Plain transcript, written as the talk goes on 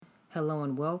Hello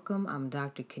and welcome. I'm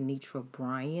Dr. Kenitra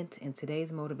Bryant, and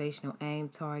today's motivational aim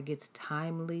targets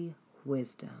timely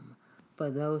wisdom. For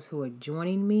those who are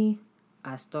joining me,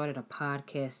 I started a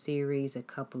podcast series a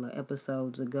couple of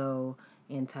episodes ago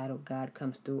entitled God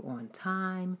Comes Through on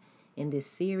Time. And this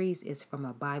series is from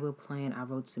a Bible plan I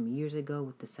wrote some years ago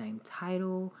with the same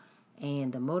title.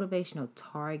 And the motivational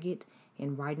target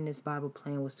in writing this Bible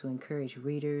plan was to encourage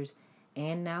readers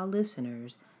and now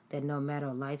listeners that no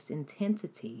matter life's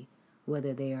intensity,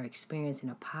 whether they are experiencing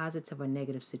a positive or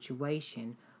negative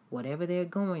situation, whatever they're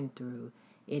going through,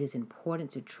 it is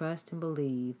important to trust and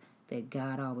believe that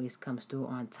God always comes through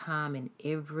on time in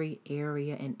every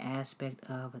area and aspect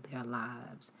of their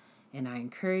lives. And I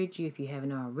encourage you, if you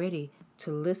haven't already,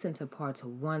 to listen to parts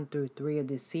 1 through 3 of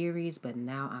this series. But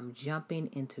now I'm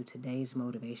jumping into today's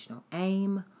motivational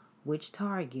aim, which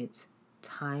targets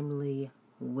timely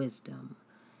wisdom.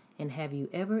 And have you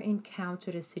ever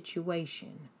encountered a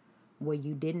situation where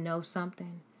you didn't know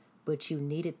something, but you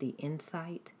needed the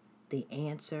insight, the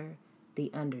answer, the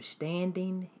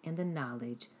understanding, and the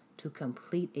knowledge to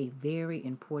complete a very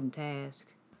important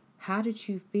task? How did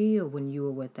you feel when you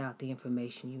were without the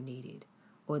information you needed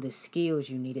or the skills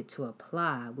you needed to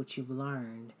apply what you've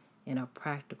learned in a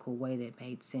practical way that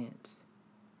made sense?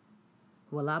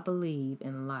 Well, I believe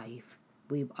in life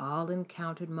we've all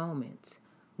encountered moments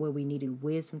where we needed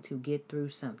wisdom to get through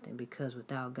something, because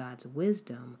without God's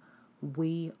wisdom,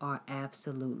 we are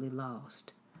absolutely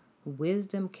lost.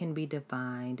 Wisdom can be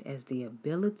defined as the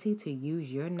ability to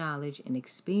use your knowledge and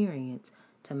experience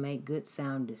to make good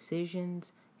sound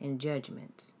decisions and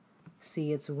judgments.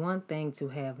 See, it's one thing to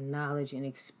have knowledge and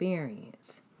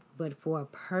experience, but for a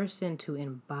person to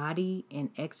embody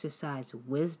and exercise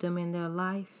wisdom in their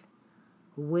life,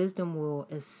 wisdom will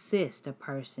assist a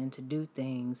person to do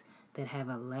things that have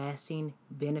a lasting,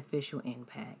 beneficial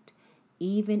impact,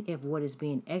 even if what is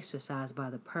being exercised by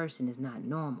the person is not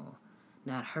normal,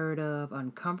 not heard of,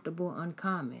 uncomfortable,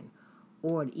 uncommon,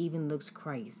 or it even looks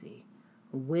crazy.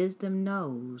 Wisdom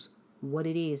knows what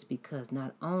it is, because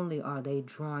not only are they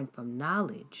drawing from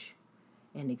knowledge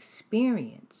and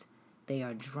experience, they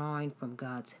are drawing from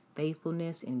God's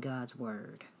faithfulness and God's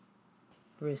word.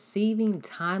 Receiving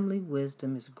timely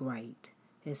wisdom is great,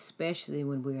 especially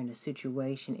when we're in a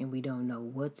situation and we don't know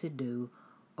what to do,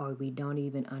 or we don't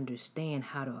even understand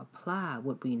how to apply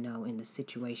what we know in the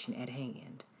situation at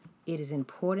hand. It is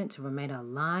important to remain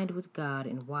aligned with God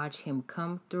and watch Him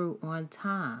come through on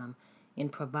time in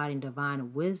providing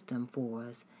divine wisdom for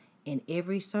us in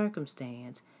every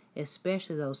circumstance,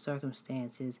 especially those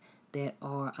circumstances that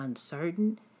are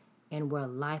uncertain and where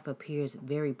life appears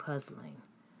very puzzling.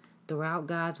 Throughout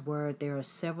God's Word, there are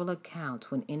several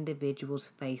accounts when individuals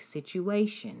faced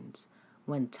situations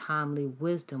when timely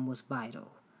wisdom was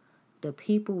vital. The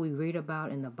people we read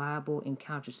about in the Bible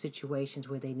encountered situations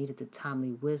where they needed the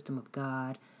timely wisdom of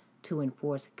God to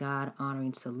enforce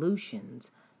God-honoring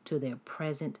solutions to their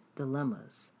present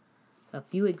dilemmas. A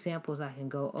few examples I can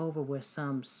go over where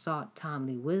some sought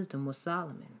timely wisdom was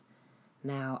Solomon.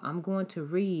 Now, I'm going to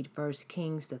read 1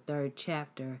 Kings, the 3rd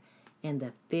chapter, and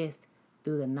the 5th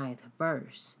through the 9th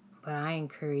verse. But I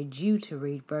encourage you to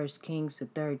read 1 Kings, the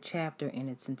 3rd chapter in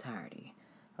its entirety.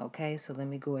 Okay, so let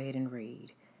me go ahead and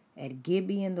read. At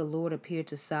Gibeon, the Lord appeared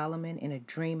to Solomon in a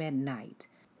dream at night.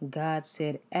 God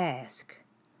said, "Ask,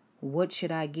 what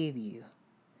should I give you?"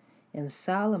 And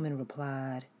Solomon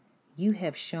replied, "You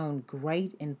have shown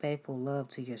great and faithful love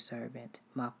to your servant,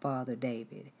 my father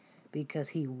David, because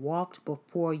he walked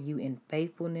before you in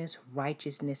faithfulness,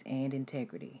 righteousness, and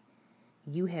integrity.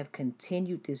 You have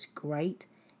continued this great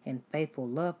and faithful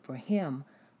love for him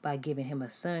by giving him a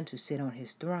son to sit on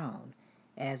his throne,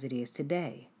 as it is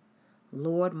today.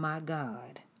 Lord my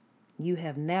God, you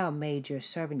have now made your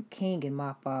servant king in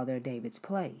my father David's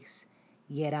place.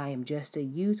 Yet I am just a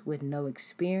youth with no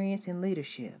experience in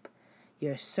leadership.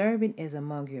 Your servant is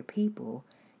among your people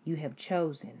you have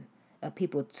chosen, a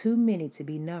people too many to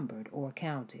be numbered or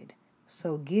counted.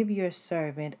 So give your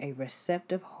servant a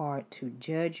receptive heart to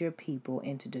judge your people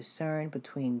and to discern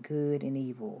between good and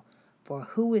evil. For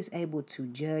who is able to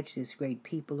judge this great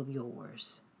people of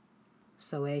yours?"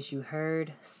 So as you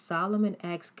heard, Solomon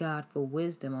asked God for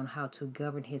wisdom on how to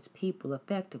govern his people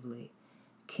effectively.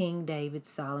 King David,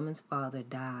 Solomon's father,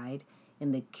 died,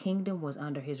 and the kingdom was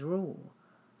under his rule.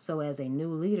 So as a new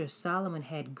leader, Solomon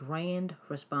had grand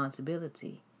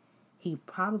responsibility. He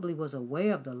probably was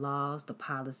aware of the laws, the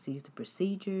policies, the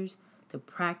procedures, the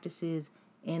practices,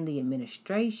 and the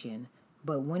administration,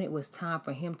 but when it was time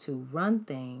for him to run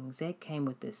things, that came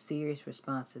with a serious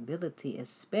responsibility,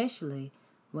 especially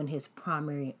when his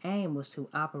primary aim was to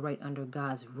operate under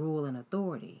God's rule and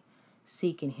authority,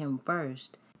 seeking Him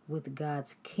first, with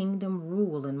God's kingdom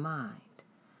rule in mind.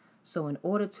 So, in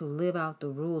order to live out the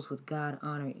rules with God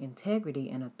honoring integrity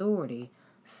and authority,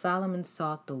 Solomon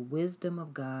sought the wisdom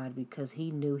of God because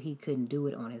he knew he couldn't do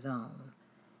it on his own.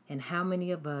 And how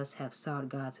many of us have sought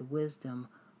God's wisdom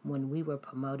when we were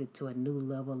promoted to a new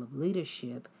level of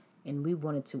leadership and we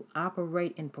wanted to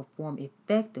operate and perform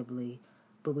effectively,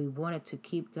 but we wanted to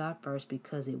keep God first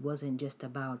because it wasn't just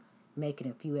about making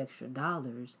a few extra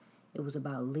dollars. It was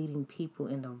about leading people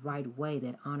in the right way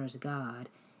that honors God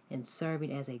and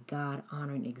serving as a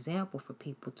God-honoring example for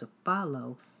people to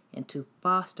follow and to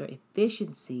foster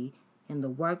efficiency in the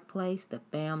workplace, the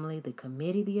family, the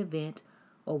committee, the event,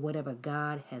 or whatever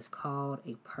God has called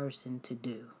a person to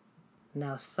do.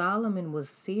 Now, Solomon was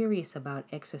serious about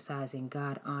exercising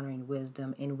God-honoring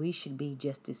wisdom, and we should be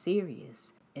just as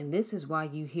serious. And this is why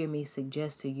you hear me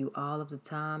suggest to you all of the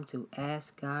time to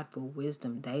ask God for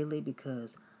wisdom daily,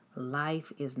 because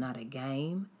life is not a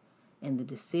game, and the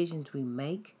decisions we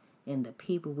make and the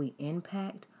people we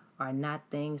impact are not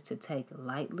things to take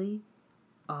lightly.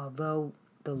 Although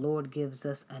the Lord gives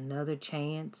us another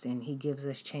chance and He gives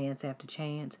us chance after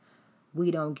chance, we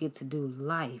don't get to do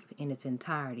life in its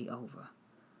entirety over.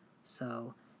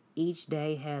 So each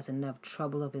day has enough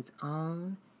trouble of its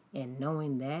own, and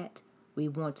knowing that, we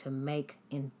want to make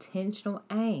intentional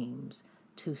aims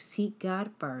to seek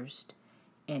God first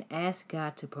and ask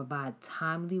God to provide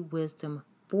timely wisdom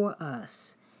for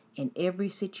us in every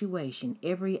situation,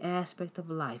 every aspect of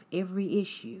life, every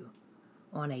issue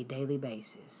on a daily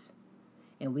basis.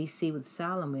 And we see with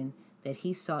Solomon that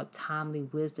he sought timely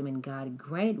wisdom and God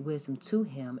granted wisdom to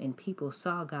him, and people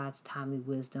saw God's timely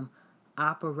wisdom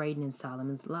operating in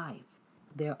Solomon's life.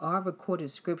 There are recorded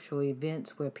scriptural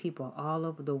events where people all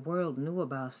over the world knew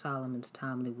about Solomon's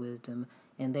timely wisdom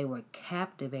and they were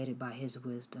captivated by his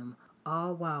wisdom,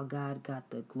 all while God got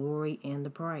the glory and the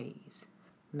praise.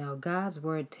 Now, God's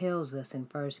word tells us in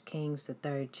 1 Kings, the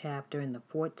 3rd chapter, in the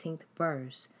 14th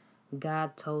verse,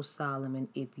 God told Solomon,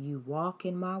 if you walk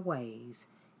in my ways,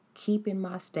 keeping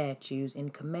my statutes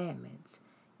and commandments,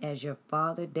 as your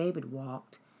father David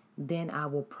walked, then I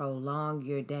will prolong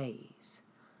your days.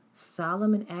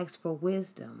 Solomon asked for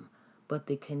wisdom, but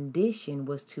the condition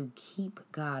was to keep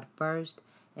God first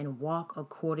and walk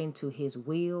according to his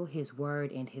will, his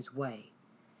word, and his way.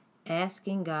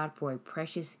 Asking God for a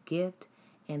precious gift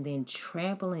and then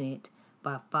trampling it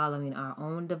by following our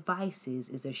own devices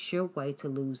is a sure way to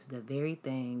lose the very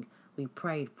thing we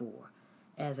prayed for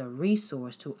as a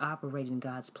resource to operate in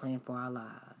God's plan for our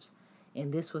lives.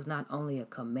 And this was not only a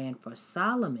command for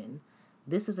Solomon,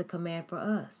 this is a command for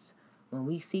us. When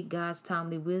we seek God's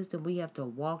timely wisdom, we have to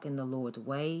walk in the Lord's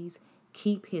ways,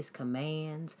 keep his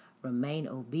commands, remain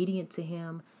obedient to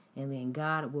him, and then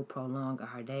God will prolong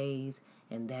our days,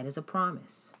 and that is a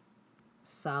promise.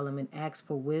 Solomon asked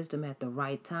for wisdom at the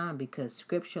right time because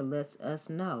Scripture lets us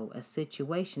know a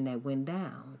situation that went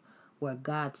down where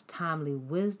God's timely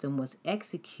wisdom was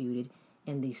executed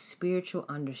and the spiritual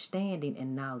understanding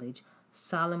and knowledge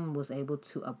Solomon was able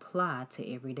to apply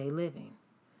to everyday living.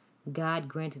 God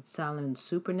granted Solomon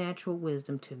supernatural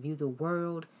wisdom to view the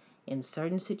world in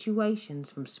certain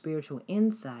situations from spiritual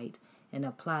insight and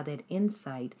apply that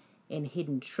insight and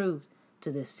hidden truth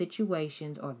to the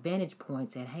situations or vantage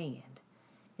points at hand.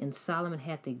 And Solomon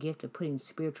had the gift of putting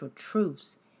spiritual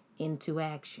truths into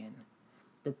action.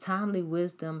 The timely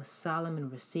wisdom Solomon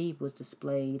received was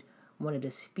displayed when a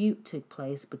dispute took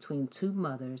place between two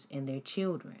mothers and their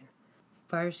children.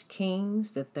 1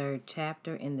 Kings, the 3rd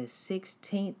chapter, in the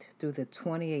 16th through the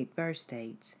 28th verse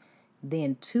states,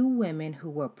 Then two women who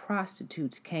were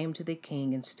prostitutes came to the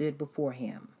king and stood before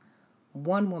him.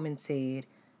 One woman said,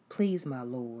 Please, my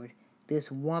lord,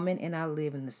 this woman and I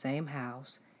live in the same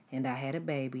house, and I had a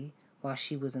baby while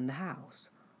she was in the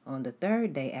house. On the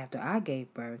 3rd day after I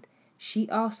gave birth, she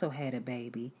also had a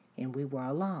baby, and we were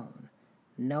alone.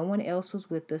 No one else was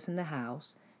with us in the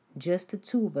house, just the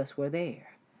two of us were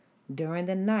there. During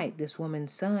the night, this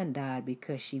woman's son died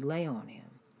because she lay on him.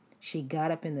 She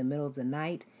got up in the middle of the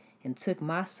night and took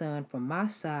my son from my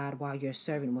side while your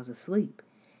servant was asleep.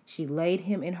 She laid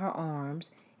him in her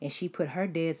arms, and she put her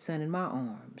dead son in my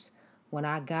arms. When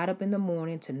I got up in the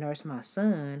morning to nurse my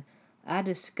son, I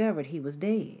discovered he was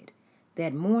dead.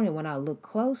 That morning, when I looked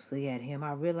closely at him,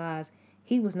 I realized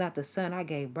he was not the son I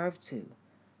gave birth to.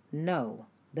 No,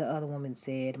 the other woman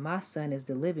said, My son is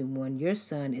the living one, your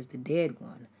son is the dead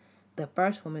one. The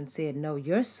first woman said, No,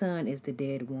 your son is the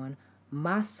dead one,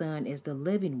 my son is the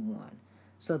living one.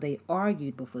 So they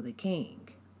argued before the king.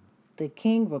 The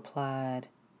king replied,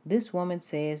 This woman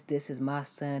says this is my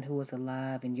son who is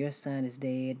alive and your son is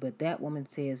dead, but that woman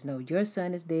says, No, your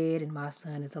son is dead and my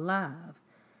son is alive.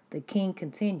 The king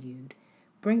continued,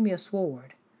 "Bring me a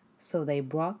sword." So they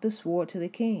brought the sword to the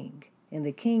king. And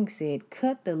the king said,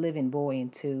 "Cut the living boy in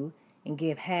two, and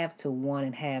give half to one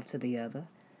and half to the other."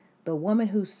 The woman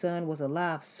whose son was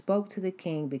alive spoke to the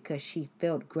king because she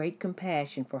felt great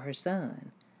compassion for her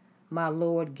son. "My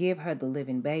lord, give her the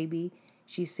living baby,"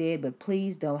 she said, "but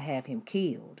please don't have him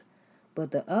killed."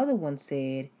 But the other one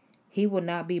said, "He will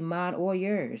not be mine or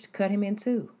yours. Cut him in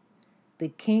two." The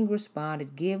king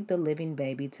responded, "Give the living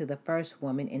baby to the first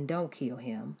woman and don't kill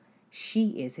him.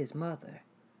 She is his mother."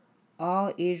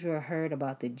 All Israel heard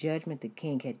about the judgment the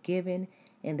king had given,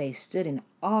 and they stood in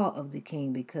awe of the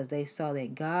king because they saw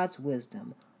that God's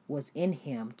wisdom was in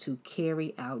him to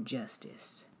carry out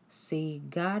justice. See,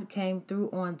 God came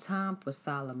through on time for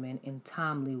Solomon in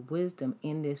timely wisdom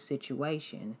in this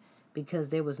situation because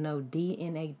there was no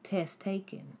DNA test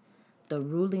taken. The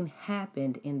ruling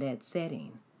happened in that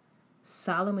setting.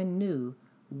 Solomon knew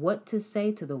what to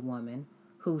say to the woman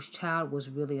whose child was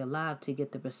really alive to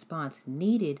get the response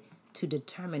needed to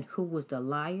determine who was the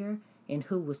liar and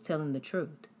who was telling the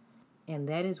truth. And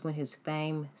that is when his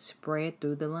fame spread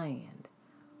through the land.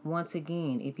 Once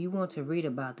again, if you want to read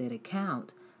about that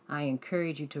account, I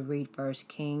encourage you to read 1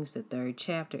 Kings, the 3rd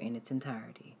chapter, in its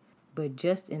entirety. But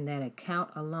just in that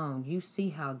account alone, you see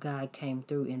how God came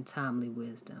through in timely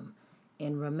wisdom.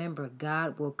 And remember,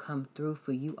 God will come through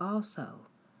for you also.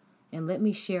 And let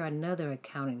me share another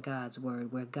account in God's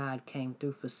Word where God came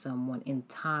through for someone in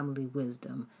timely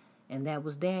wisdom, and that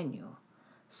was Daniel.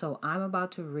 So I'm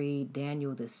about to read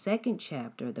Daniel, the 2nd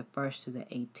chapter, the 1st through the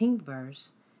 18th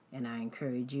verse, and I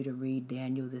encourage you to read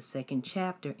Daniel, the 2nd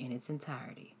chapter, in its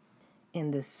entirety.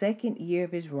 In the 2nd year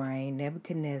of his reign,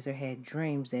 Nebuchadnezzar had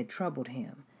dreams that troubled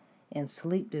him, and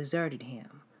sleep deserted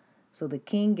him. So the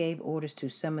king gave orders to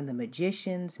summon the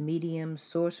magicians, mediums,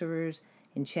 sorcerers,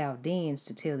 and Chaldeans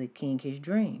to tell the king his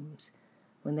dreams.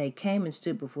 When they came and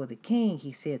stood before the king,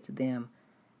 he said to them,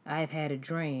 "I have had a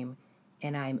dream,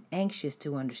 and I am anxious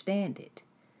to understand it."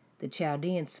 The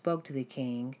Chaldeans spoke to the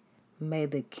king, "May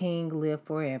the king live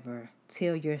forever.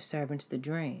 Tell your servants the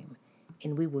dream,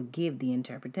 and we will give the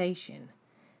interpretation."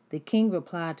 The king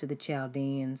replied to the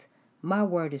Chaldeans, "My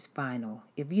word is final.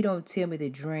 If you don't tell me the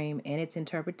dream and its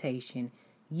interpretation,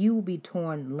 you will be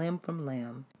torn limb from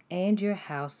limb, and your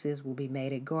houses will be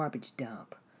made a garbage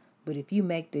dump. But if you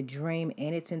make the dream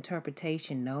and its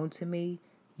interpretation known to me,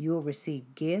 you will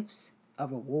receive gifts, a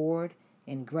reward,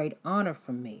 and great honor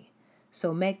from me.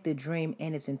 So make the dream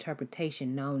and its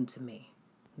interpretation known to me."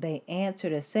 They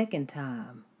answered a second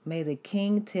time, "May the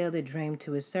king tell the dream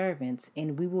to his servants,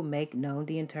 and we will make known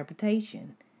the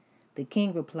interpretation." The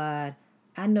king replied,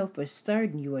 "I know for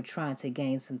certain you are trying to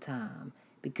gain some time,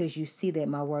 because you see that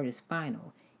my word is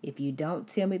final. If you don't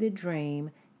tell me the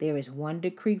dream, there is one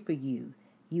decree for you.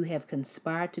 You have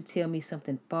conspired to tell me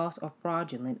something false or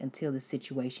fraudulent until the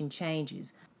situation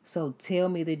changes. So tell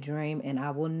me the dream, and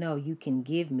I will know you can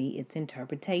give me its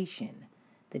interpretation."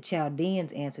 The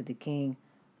Chaldeans answered the king,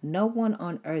 "No one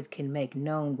on earth can make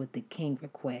known what the king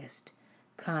requests.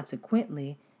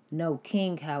 Consequently, no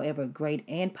king, however great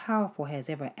and powerful, has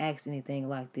ever asked anything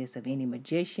like this of any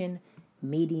magician,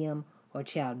 medium, or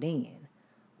Chaldean.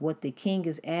 What the king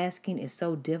is asking is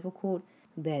so difficult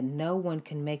that no one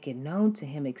can make it known to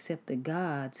him except the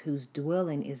gods whose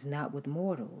dwelling is not with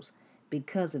mortals."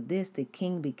 Because of this, the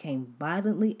king became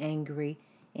violently angry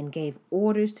and gave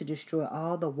orders to destroy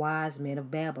all the wise men of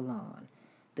Babylon.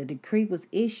 The decree was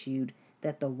issued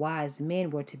that the wise men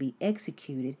were to be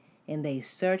executed, and they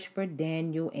searched for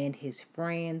Daniel and his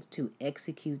friends to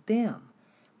execute them.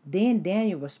 Then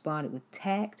Daniel responded with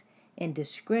tact and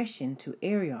discretion to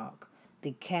Arioch,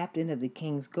 the captain of the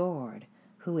king's guard,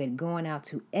 who had gone out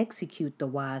to execute the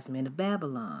wise men of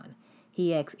Babylon.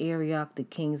 He asked Arioch, the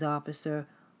king's officer,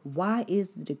 "Why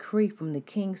is the decree from the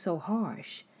king so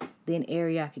harsh?" Then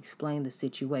Arioch explained the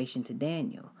situation to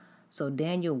Daniel. So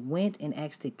Daniel went and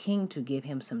asked the king to give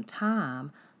him some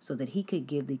time so that he could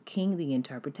give the king the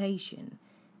interpretation.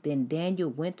 Then Daniel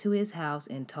went to his house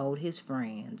and told his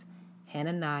friends,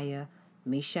 Hananiah,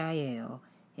 Mishael,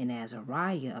 and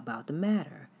Azariah, about the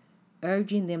matter,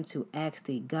 urging them to ask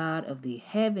the God of the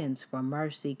heavens for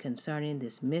mercy concerning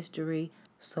this mystery,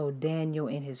 so Daniel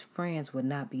and his friends would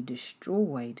not be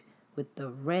destroyed with the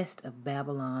rest of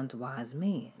Babylon's wise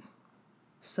men.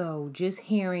 So just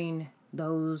hearing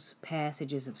those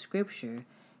passages of scripture,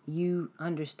 you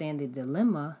understand the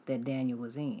dilemma that Daniel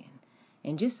was in.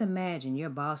 And just imagine your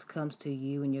boss comes to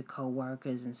you and your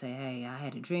coworkers and say, "Hey, I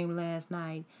had a dream last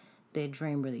night. That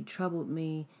dream really troubled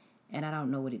me, and I don't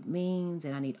know what it means,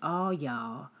 and I need all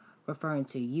y'all," referring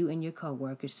to you and your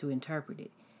coworkers, "to interpret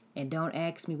it. And don't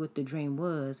ask me what the dream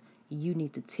was. You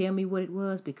need to tell me what it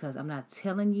was because I'm not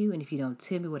telling you. And if you don't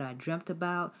tell me what I dreamt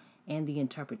about and the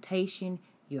interpretation,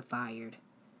 you're fired.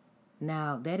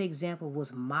 Now, that example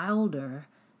was milder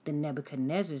than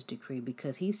Nebuchadnezzar's decree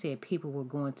because he said people were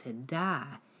going to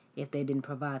die if they didn't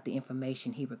provide the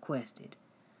information he requested.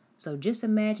 So just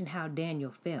imagine how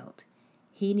Daniel felt.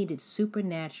 He needed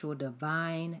supernatural,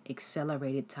 divine,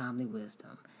 accelerated, timely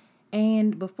wisdom.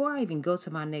 And before I even go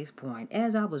to my next point,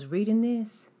 as I was reading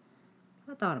this,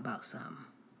 I thought about something.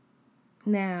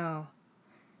 Now,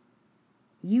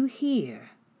 you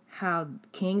hear how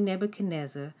King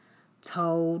Nebuchadnezzar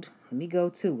told, let me go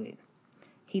to it.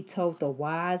 He told the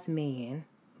wise men,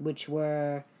 which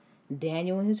were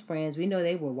Daniel and his friends. We know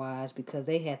they were wise because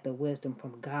they had the wisdom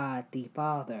from God the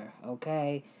Father,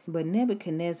 okay? But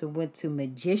Nebuchadnezzar went to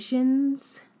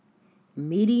magicians,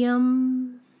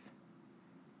 mediums,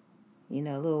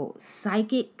 little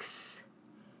psychics,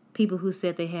 people who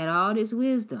said they had all this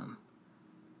wisdom.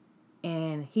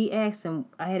 And he asked them,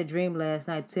 I had a dream last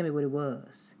night, tell me what it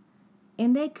was.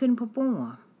 And they couldn't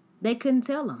perform. They couldn't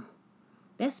tell him.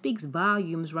 That speaks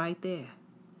volumes right there.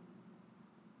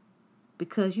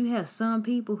 Because you have some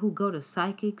people who go to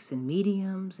psychics and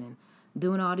mediums and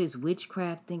doing all this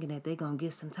witchcraft thinking that they're going to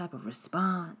get some type of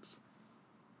response.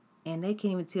 And they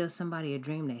can't even tell somebody a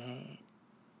dream they had.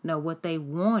 No, what they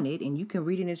wanted, and you can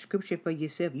read it in the scripture for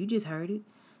yourself, you just heard it.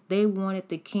 They wanted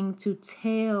the king to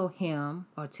tell him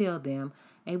or tell them,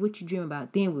 hey, what you dream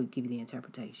about? Then we'll give you the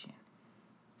interpretation.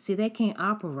 See, they can't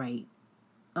operate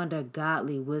under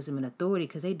godly wisdom and authority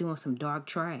because they're doing some dark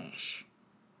trash.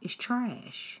 It's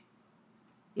trash.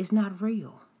 It's not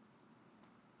real.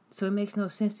 So it makes no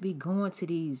sense to be going to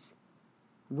these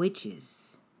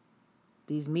witches,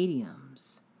 these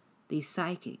mediums, these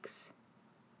psychics.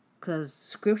 Because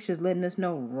scripture's letting us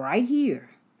know right here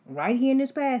in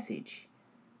this passage,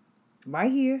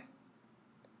 right here,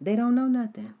 they don't know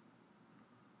nothing.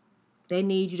 They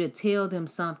need you to tell them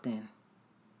something.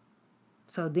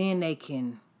 So then they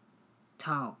can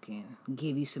talk and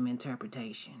give you some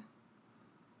interpretation.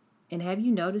 And have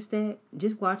you noticed that?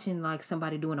 Just watching like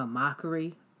somebody doing a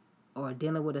mockery or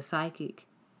dealing with a psychic.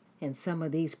 And some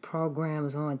of these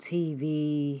programs on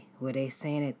TV where they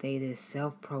saying that they this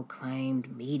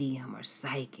self-proclaimed medium or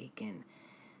psychic and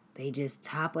they just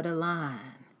top of the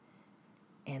line.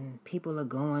 And people are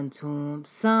going to them.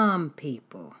 Some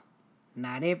people,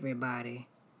 not everybody,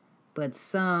 but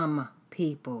some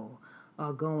people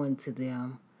are going to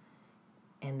them.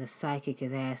 And the psychic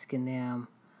is asking them,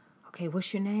 okay,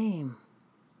 what's your name?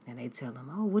 And they tell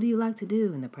them, oh, what do you like to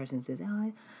do? And the person says,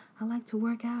 oh, I like to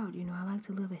work out. I like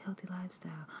to live a healthy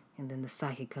lifestyle. And then the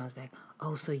psychic comes back,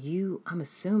 oh, so I'm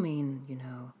assuming,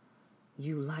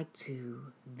 you like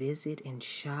to visit and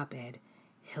shop at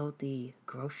healthy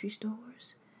grocery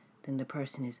stores? Then the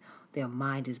person their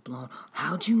mind is blown.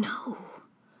 How'd you know?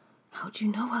 How'd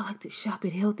you know I like to shop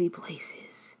at healthy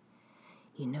places?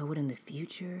 You know what, in the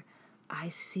future, I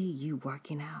see you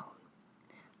working out.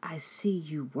 I see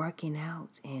you working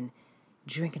out and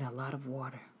drinking a lot of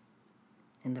water.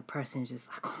 And the person's just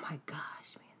like, oh my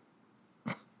gosh,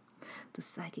 man. The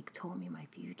psychic told me my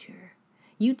future.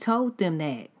 You told them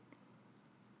that.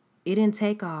 It didn't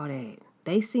take all that.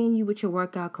 They seen you with your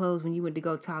workout clothes when you went to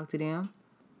go talk to them.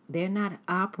 They're not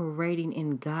operating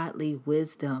in godly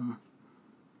wisdom.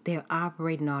 They're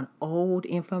operating on old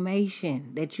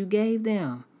information that you gave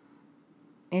them.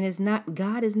 And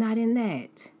God is not in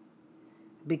that.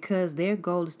 Because their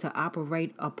goal is to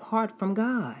operate apart from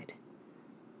God.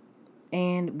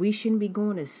 And we shouldn't be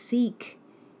going to seek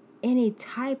any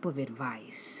type of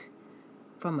advice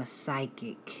from a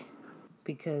psychic.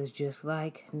 Because just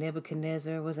like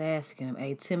Nebuchadnezzar was asking him,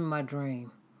 hey, tell me my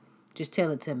dream. Just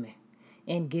tell it to me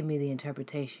and give me the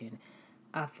interpretation.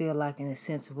 I feel like in a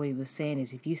sense of what he was saying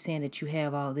is if you're saying that you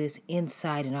have all this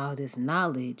insight and all this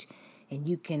knowledge and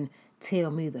you can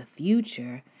tell me the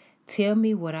future, tell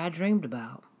me what I dreamed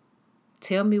about.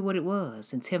 Tell me what it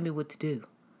was and tell me what to do.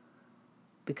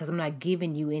 Because I'm not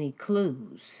giving you any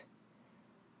clues.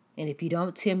 And if you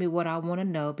don't tell me what I want to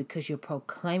know because you're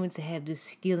proclaiming to have this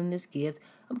skill and this gift,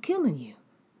 I'm killing you.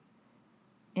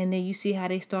 And then you see how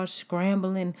they start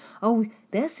scrambling. Oh,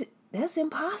 that's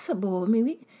impossible. I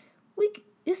mean,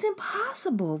 it's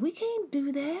impossible. We can't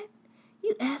do that.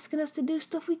 You asking us to do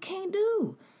stuff we can't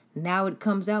do. Now it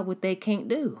comes out what they can't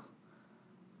do.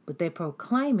 But they were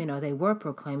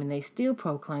proclaiming, they still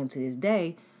proclaim to this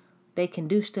day, they can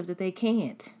do stuff that they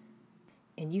can't.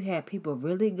 And you have people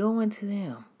really going to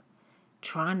them,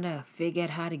 trying to figure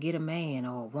out how to get a man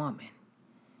or a woman.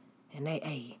 And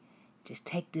hey, just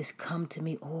take this come to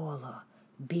me oil or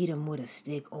beat them with a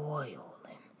stick oil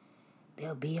and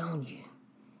they'll be on you.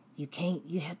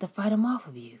 You have to fight them off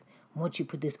of you once you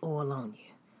put this oil on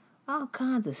you. All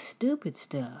kinds of stupid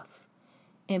stuff.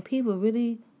 And people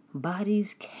really buy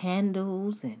these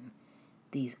candles and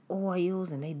these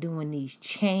oils and they doing these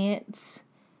chants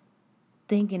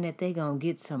thinking that they gonna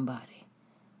get somebody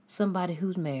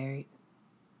who's married,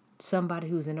 somebody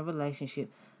who's in a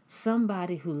relationship,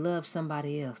 somebody who loves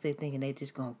somebody else. They thinking they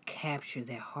just gonna capture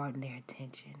their heart and their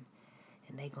attention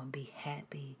and they gonna be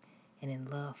happy and in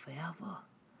love forever.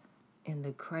 And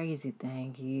the crazy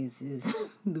thing is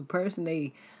the person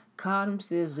they call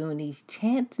themselves doing these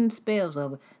chants and spells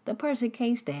over, the person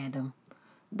can't stand them,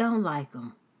 don't like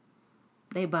them.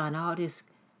 They buying all this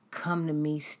come to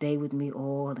me, stay with me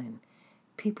oil, and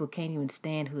people can't even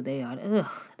stand who they are.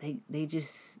 Ugh, they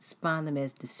just find them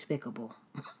as despicable.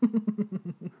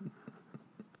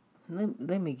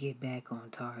 Let me get back on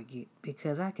target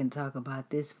because I can talk about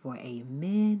this for a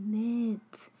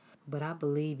minute. But I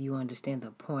believe you understand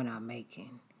the point I'm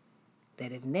making.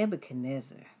 That if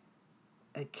Nebuchadnezzar,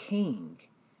 a king,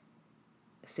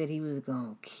 said he was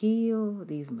going to kill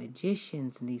these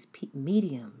magicians and these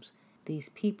mediums, these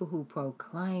people who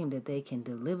proclaim that they can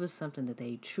deliver something that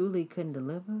they truly couldn't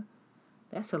deliver,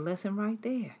 that's a lesson right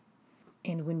there.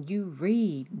 And when you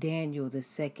read Daniel, the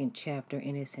 2nd chapter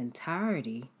in its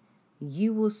entirety,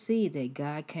 you will see that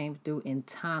God came through in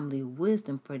timely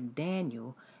wisdom for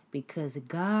Daniel because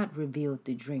God revealed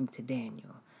the dream to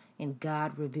Daniel. And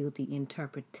God revealed the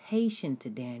interpretation to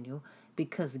Daniel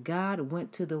because God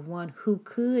went to the one who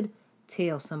could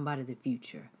tell somebody the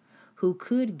future, who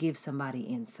could give somebody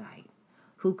insight,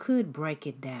 who could break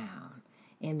it down.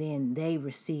 And then they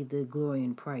receive the glory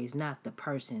and praise, not the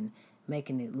person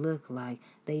making it look like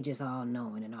they just all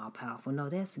knowing and all powerful. No,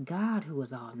 that's God who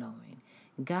is all knowing.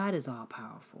 God is all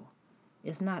powerful.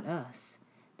 It's not us.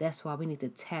 That's why we need to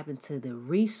tap into the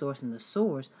resource and the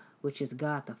source, which is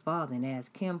God the Father, and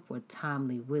ask Him for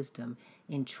timely wisdom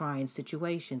in trying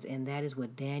situations. And that is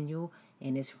what Daniel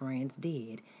and his friends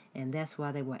did. And that's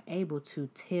why they were able to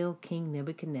tell King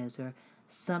Nebuchadnezzar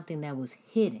something that was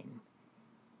hidden,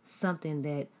 something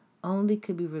that only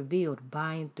could be revealed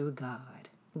by and through God.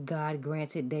 God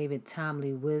granted David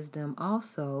timely wisdom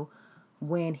also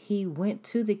when he went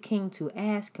to the king to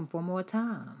ask him for more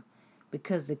time,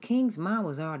 because the king's mind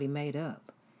was already made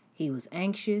up. He was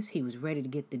anxious. He was ready to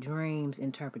get the dream's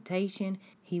interpretation.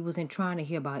 He wasn't trying to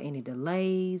hear about any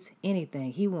delays,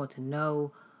 anything. He wanted to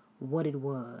know what it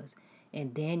was.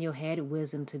 And Daniel had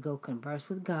wisdom to go converse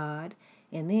with God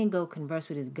and then go converse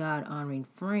with his God-honoring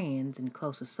friends and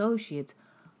close associates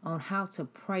on how to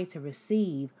pray to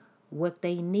receive what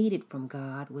they needed from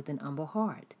God with an humble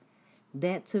heart.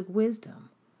 That took wisdom.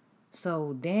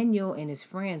 So Daniel and his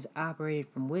friends operated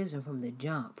from wisdom from the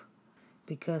jump.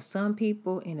 Because some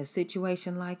people in a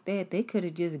situation like that, they could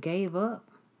have just gave up.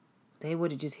 They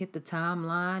would have just hit the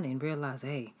timeline and realized,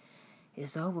 hey,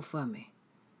 it's over for me.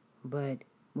 But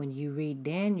when you read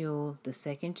Daniel, the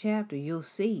 2nd chapter, you'll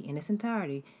see in its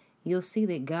entirety, you'll see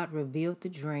that God revealed the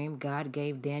dream. God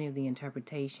gave Daniel the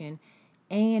interpretation.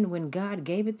 And when God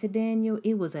gave it to Daniel,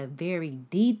 it was a very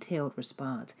detailed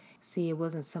response. See, it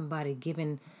wasn't somebody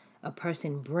giving a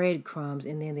person breadcrumbs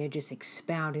and then they're just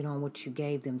expounding on what you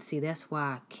gave them. See, that's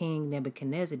why King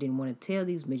Nebuchadnezzar didn't want to tell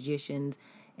these magicians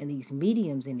and these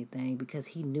mediums anything, because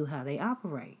he knew how they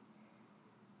operate.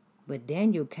 But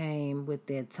Daniel came with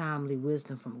that timely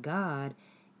wisdom from God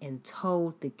and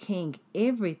told the king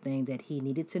everything that he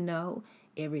needed to know,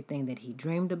 everything that he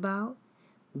dreamed about,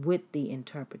 with the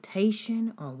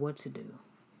interpretation on what to do.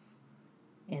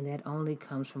 And that only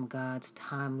comes from God's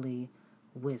timely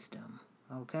wisdom,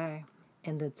 okay?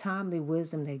 And the timely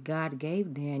wisdom that God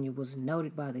gave Daniel was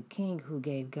noted by the king, who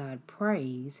gave God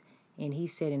praise. And he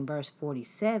said in verse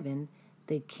 47,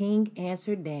 the king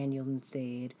answered Daniel and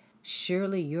said,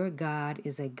 surely your God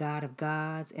is a God of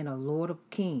gods and a Lord of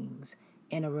kings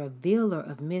and a revealer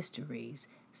of mysteries,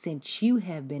 since you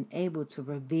have been able to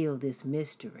reveal this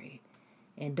mystery.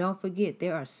 And don't forget,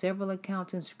 there are several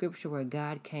accounts in Scripture where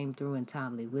God came through in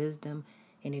timely wisdom.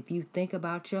 And if you think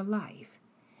about your life,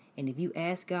 and if you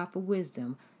ask God for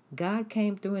wisdom, God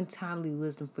came through in timely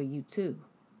wisdom for you too.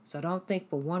 So don't think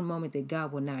for one moment that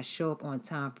God will not show up on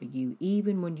time for you,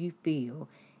 even when you feel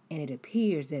and it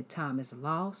appears that time is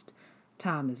lost,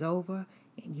 time is over,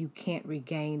 and you can't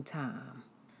regain time.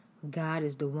 God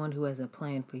is the one who has a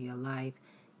plan for your life,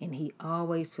 and He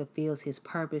always fulfills His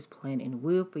purpose, plan, and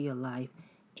will for your life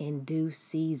in due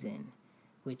season,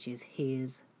 which is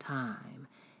His time.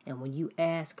 And when you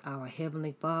ask our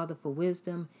Heavenly Father for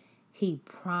wisdom, He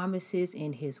promises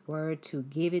in His word to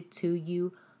give it to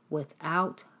you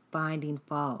without finding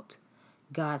fault.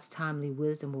 God's timely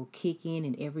wisdom will kick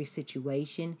in every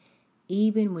situation,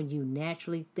 even when you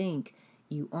naturally think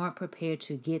you aren't prepared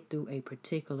to get through a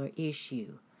particular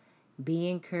issue. Be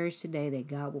encouraged today that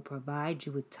God will provide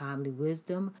you with timely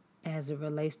wisdom as it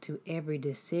relates to every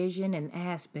decision and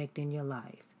aspect in your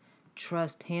life.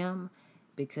 Trust Him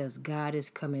because God is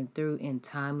coming through in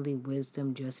timely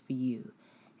wisdom just for you.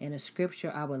 And a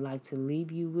scripture I would like to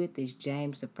leave you with is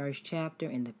James, the 1st chapter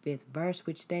and the 5th verse,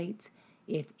 which states,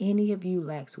 "If any of you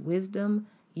lacks wisdom,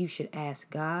 you should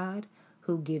ask God,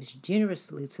 who gives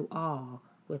generously to all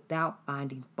without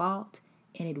finding fault,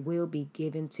 and it will be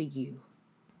given to you."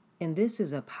 And this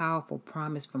is a powerful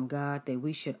promise from God that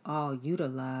we should all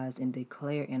utilize and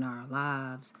declare in our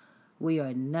lives. We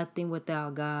are nothing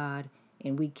without God,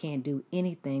 and we can't do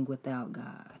anything without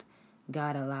God.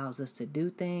 God allows us to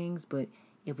do things, but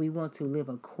if we want to live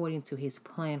according to His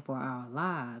plan for our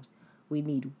lives, we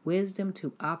need wisdom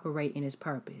to operate in His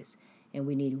purpose, and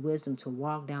we need wisdom to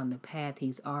walk down the path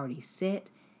He's already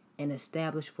set and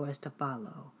established for us to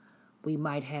follow. We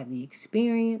might have the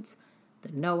experience,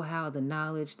 the know-how, the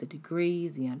knowledge, the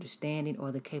degrees, the understanding,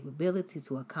 or the capability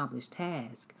to accomplish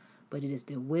tasks, but it is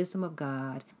the wisdom of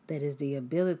God that is the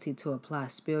ability to apply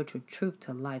spiritual truth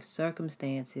to life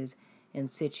circumstances and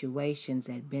situations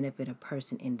that benefit a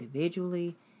person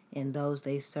individually and those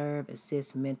they serve,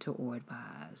 assist, mentor, or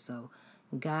advise. So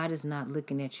God is not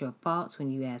looking at your faults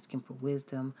when you ask Him for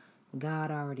wisdom.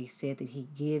 God already said that He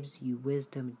gives you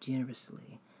wisdom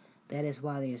generously. That is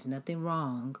why there is nothing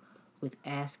wrong with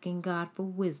asking God for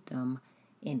wisdom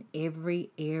in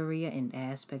every area and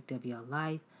aspect of your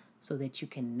life so that you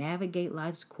can navigate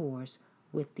life's course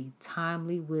with the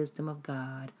timely wisdom of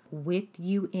God with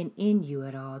you and in you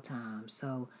at all times.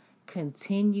 So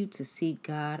continue to seek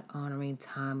God honoring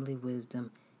timely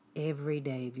wisdom every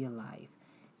day of your life.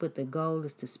 But the goal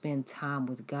is to spend time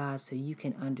with God so you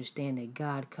can understand that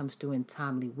God comes through in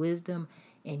timely wisdom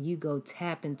and you go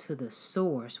tap into the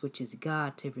source, which is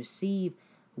God, to receive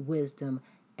wisdom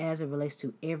as it relates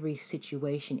to every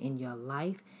situation in your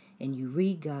life. And you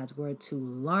read God's word to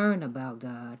learn about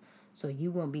God so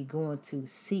you won't be going to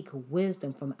seek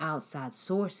wisdom from outside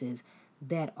sources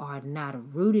that are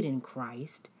not rooted in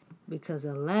Christ. Because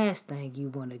the last thing you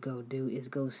want to go do is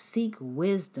go seek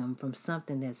wisdom from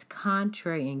something that's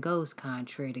contrary and goes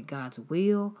contrary to God's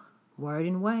will, word,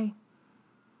 and way.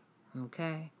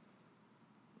 Okay?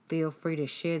 Feel free to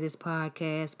share this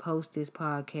podcast, post this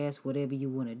podcast, whatever you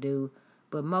want to do.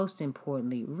 But most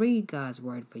importantly, read God's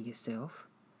word for yourself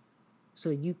so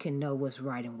you can know what's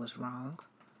right and what's wrong.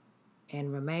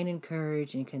 And remain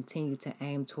encouraged and continue to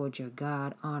aim towards your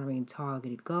God-honoring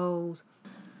targeted goals.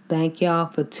 Thank y'all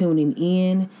for tuning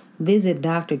in. Visit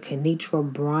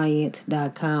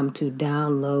drkenitrabryant.com to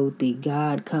download the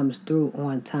God Comes Through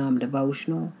on Time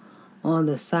devotional. On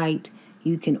the site,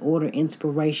 you can order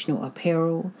inspirational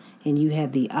apparel, and you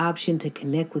have the option to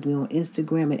connect with me on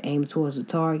Instagram at Aim Towards the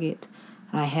Target.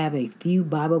 I have a few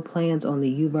Bible plans on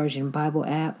the YouVersion Bible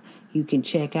app you can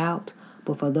check out.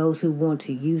 But for those who want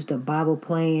to use the Bible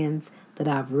plans that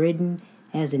I've written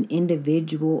as an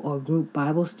individual or group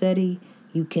Bible study,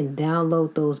 you can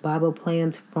download those Bible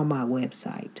plans from my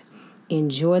website.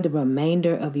 Enjoy the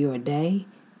remainder of your day.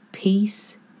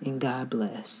 Peace and God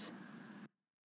bless.